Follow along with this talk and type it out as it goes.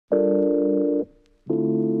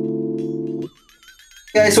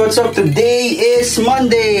Guys, what's up? Today is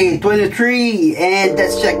Monday 23 and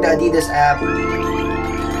let's check the Adidas app.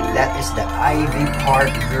 That is the Ivy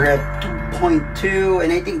Park Grip 2.2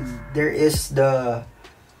 and I think there is the...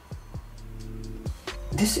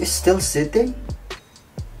 This is still sitting?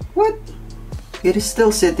 What? It is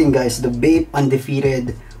still sitting, guys. The Bape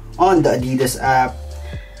Undefeated on the Adidas app.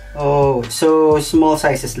 Oh, so small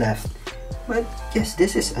sizes left. But yes,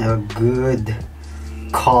 this is a good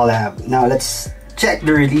collab. Now let's check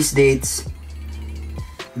the release dates.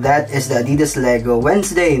 That is the Adidas Lego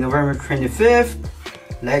Wednesday, November 25th.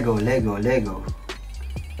 Lego.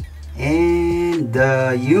 And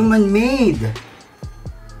the Human Made.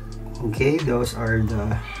 Okay, those are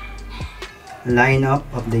the lineup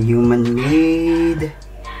of the Human Made.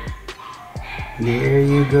 There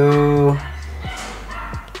you go.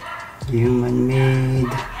 Human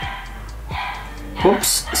Made.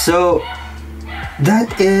 Oops. So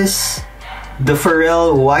that is the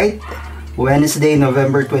Pharrell White, Wednesday,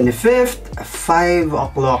 November 25th, 5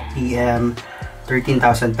 o'clock p.m.,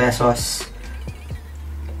 13,000 pesos.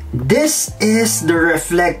 This is the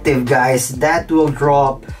Reflective, guys. That will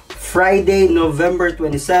drop Friday, November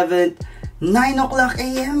 27th, 9 o'clock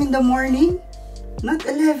a.m. in the morning. Not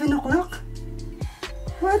 11 o'clock.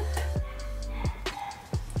 What?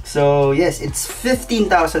 So yes, it's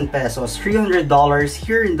 15,000 pesos, $300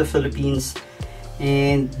 here in the Philippines.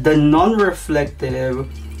 And the non-reflective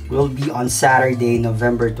will be on Saturday,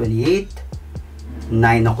 November 28th,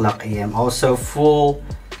 9 o'clock a.m. Also full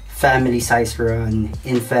family size run,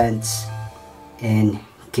 infants and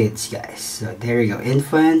kids, guys. So there you go,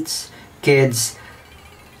 infants, kids,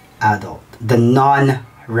 adult. The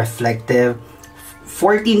non-reflective,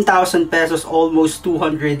 14,000 pesos, almost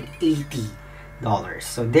 $280.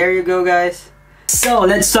 So there you go, guys. So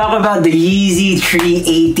let's talk about the Yeezy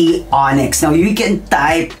 380 ONYX. Now you can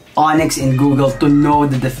type ONYX in Google to know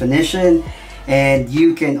the definition, and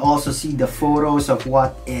you can also see the photos of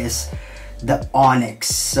what is the ONYX.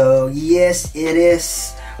 So yes, it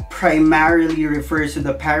is primarily refers to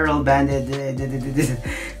the parallel banded,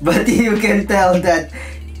 but you can tell that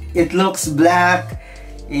it looks black.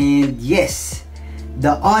 And yes,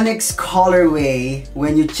 the ONYX colorway,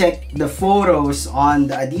 when you check the photos on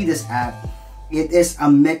the Adidas app, it is a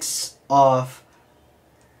mix of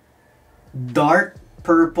dark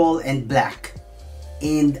purple and black.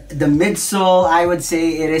 And the midsole, I would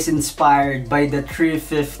say it is inspired by the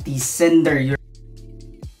 350 Cinder. You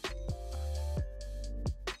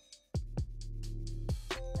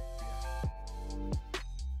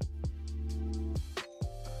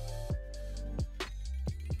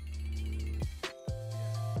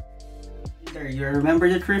remember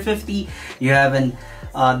the 350? You have an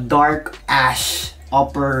dark ash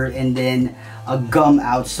upper and then a gum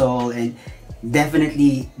outsole, and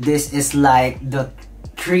definitely this is like the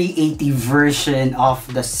 380 version of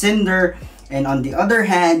the Cinder. And on the other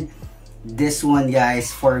hand, this one,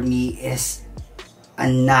 guys, for me is a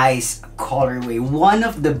nice colorway, one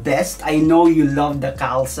of the best. I know you love the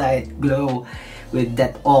calcite glow with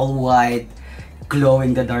that all white glow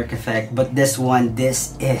in the dark effect, but this one,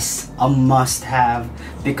 this is a must-have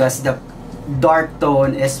because the dark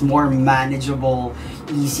tone is more manageable,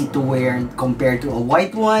 easy to wear compared to a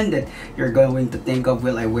white one that you're going to think of,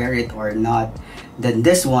 will I wear it or not. Then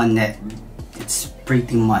this one, it's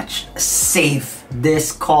pretty much safe.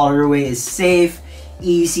 This colorway is safe,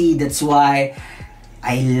 easy. That's why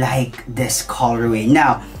I like this colorway.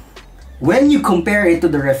 Now when you compare it to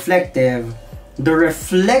the reflective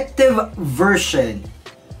version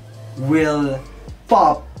will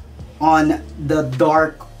pop on the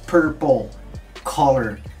dark purple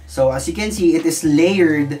color. So as you can see, it is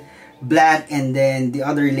layered black, and then the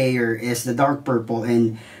other layer is the dark purple,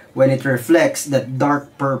 and when it reflects, that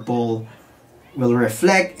dark purple will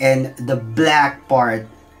reflect and the black part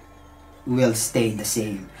will stay the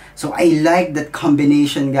same. So I like that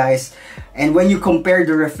combination, guys. And when you compare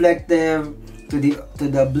the reflective to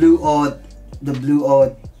the blue oat, the blue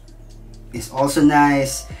oat is also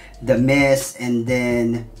nice, the mist, and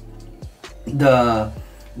then the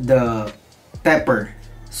pepper.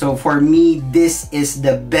 So for me, this is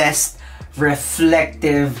the best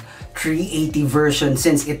reflective 380 version,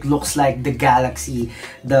 since it looks like the galaxy,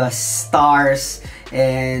 the stars,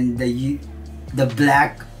 and the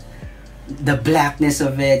blackness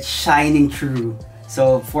of it shining through.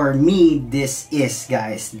 So for me, this is,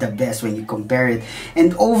 guys, the best when you compare it.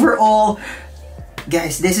 And overall,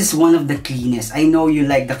 guys, this is one of the cleanest. I know you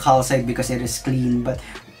like the calcite because it is clean, but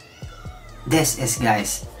this is,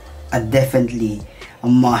 guys, definitely a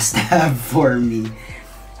must-have for me.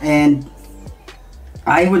 And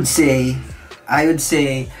I would say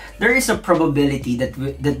there is a probability that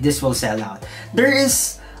that this will sell out. There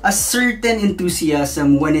is a certain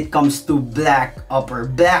enthusiasm when it comes to black upper,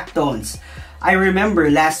 black tones. I remember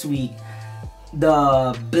last week,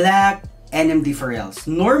 the black NMD Pharrells.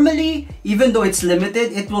 Normally, even though it's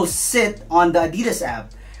limited, it will sit on the Adidas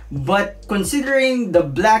app. But considering the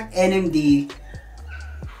black NMD,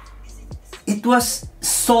 it was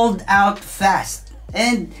sold out fast.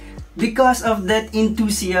 And because of that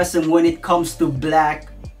enthusiasm when it comes to black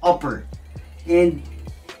upper. And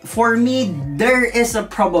for me, there is a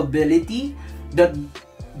probability that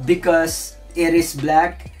because it is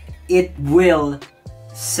black, it will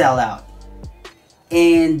sell out.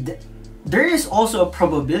 And there is also a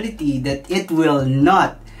probability that it will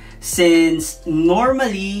not, since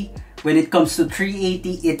normally when it comes to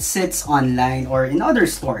 380, it sits online or in other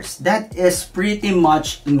stores. That is pretty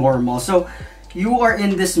much normal. So you are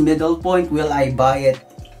in this middle point, will I buy it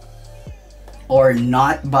or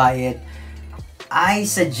not buy it? I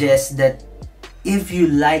suggest that if you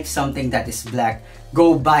like something that is black,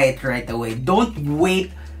 go buy it right away. Don't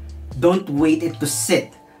wait it to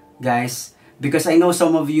sit, guys. Because I know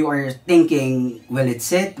some of you are thinking, will it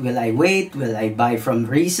sit? Will I wait? Will I buy from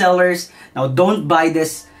resellers? Now, don't buy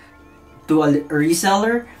this to a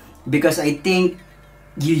reseller, because I think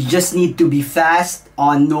you just need to be fast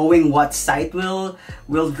on knowing what site will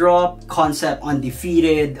drop. Concept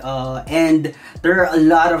Undefeated, and there are a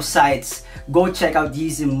lot of sites. Go check out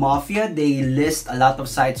Yeezy Mafia. They list a lot of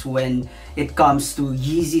sites when it comes to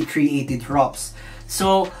Yeezy 380 drops.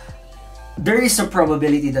 So there is a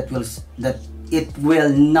probability that it will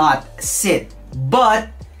not sit. But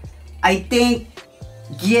I think,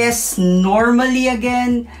 yes, normally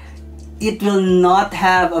again, it will not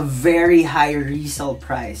have a very high resale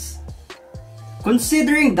price.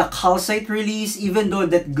 Considering the calcite release, even though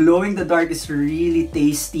that glow in the dark is really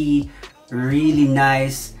tasty, really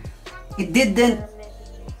nice, it didn't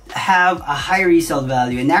have a high resale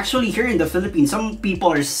value. And actually here in the Philippines, some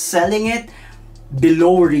people are selling it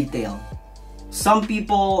below retail. Some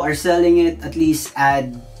people are selling it at least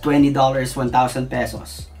at $20, 1,000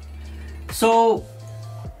 pesos. So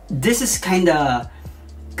this is kinda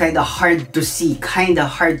hard to see, kinda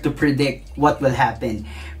hard to predict what will happen.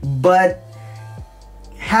 But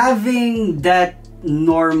having that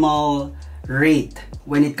normal rate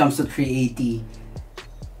when it comes to 380,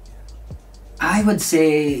 I would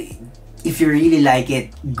say if you really like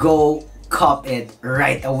it, go cop it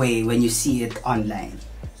right away when you see it online.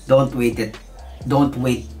 Don't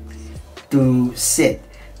wait to sit,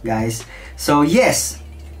 guys. So yes,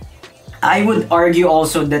 I would argue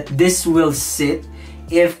also that this will sit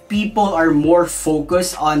if people are more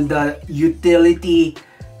focused on the utility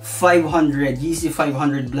 500, Yeezy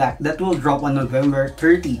 500 Black that will drop on November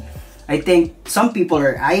 30. I think some people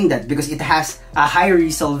are eyeing that because it has a high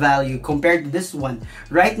resale value compared to this one.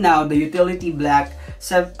 Right now, the utility black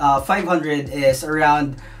 500 is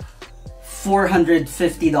around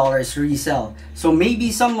 $450 resale. So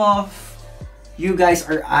maybe some of you guys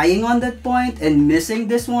are eyeing on that point and missing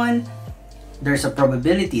this one. There's a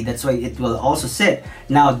probability. That's why it will also sit.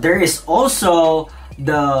 Now, there is also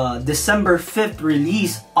the December 5th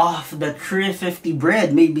release of the 350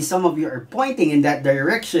 bread. Maybe some of you are pointing in that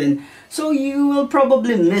direction, so you will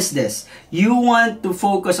probably miss this. You want to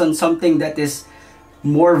focus on something that is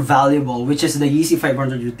more valuable, which is the Yeezy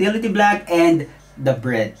 500 Utility Black and the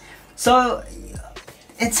bread. So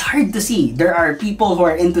it's hard to see. There are people who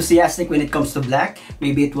are enthusiastic when it comes to black.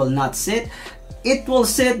 Maybe it will not sit. It will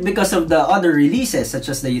sit because of the other releases, such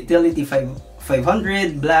as the Utility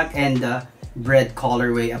 500 Black and the bread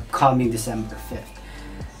colorway upcoming December 5th.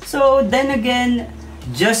 So then again,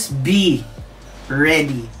 just be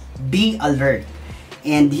ready, be alert.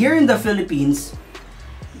 And here in the Philippines,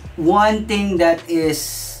 one thing that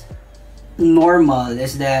is normal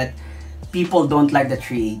is that people don't like the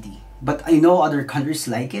 380. But I know other countries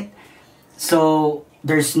like it. So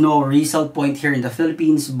there's no resale point here in the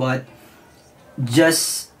Philippines, but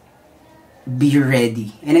just be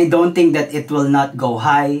ready. And I don't think that it will not go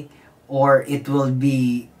high or it will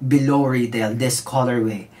be below retail, this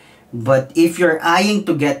colorway. But if you're eyeing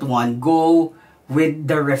to get one, go with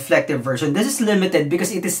the reflective version. This is limited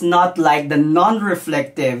because it is not like the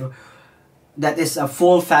non-reflective that is a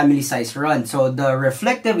full family size run. So the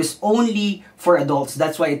reflective is only for adults.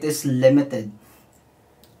 That's why it is limited.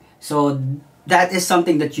 So that is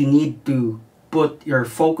something that you need to put your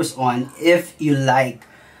focus on if you like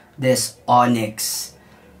this ONYX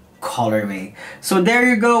colorway. So there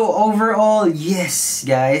you go. Overall, yes,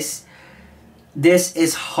 guys, this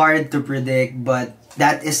is hard to predict, but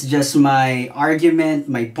that is just my argument,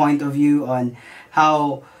 my point of view on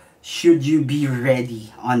how should you be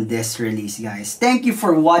ready on this release, guys. Thank you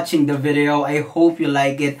for watching the video. I hope you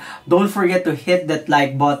like it. Don't forget to hit that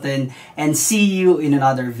like button and see you in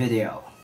another video.